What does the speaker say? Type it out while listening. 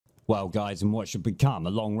Well guys, in what should become a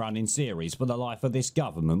long-running series for the life of this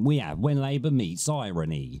government, we have When Labour Meets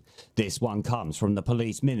Irony. This one comes from the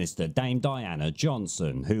police minister, Dame Diana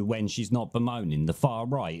Johnson, who, when she's not bemoaning the far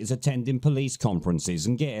right, is attending police conferences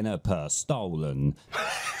and getting her purse stolen.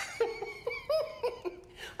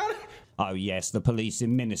 Oh yes, the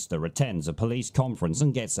policing minister attends a police conference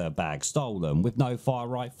and gets her bag stolen, with no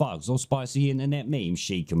far-right thugs or spicy internet memes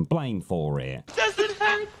she can blame for it. Does it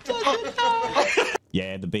hurt? Does it hurt?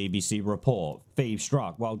 Yeah, the BBC report. Thieves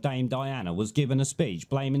struck while Dame Diana was given a speech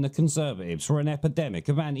blaming the Conservatives for an epidemic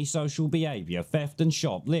of antisocial behaviour, theft and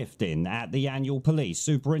shoplifting at the annual Police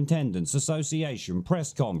Superintendents Association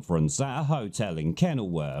press conference at a hotel in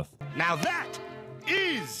Kenilworth. Now that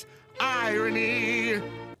is irony!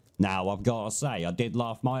 Now, I've got to say, I did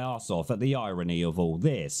laugh my arse off at the irony of all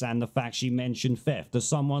this, and the fact she mentioned theft as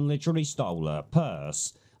someone literally stole her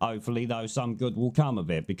purse. Hopefully, though, some good will come of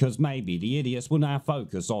it, because maybe the idiots will now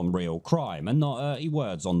focus on real crime and not dirty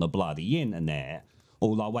words on the bloody internet.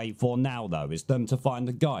 All I wait for now, though, is them to find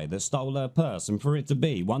the guy that stole her purse and for it to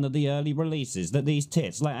be one of the early releases that these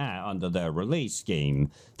tits let out under their release scheme.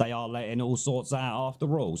 They are letting all sorts out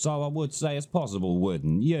after all, so I would say it's possible,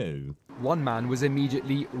 wouldn't you? One man was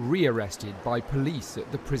immediately rearrested by police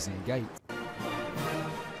at the prison gate.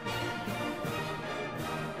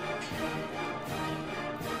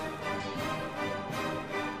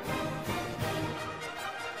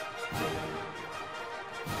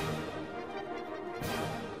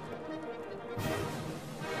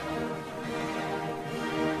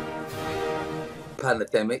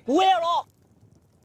 Pandemic. Where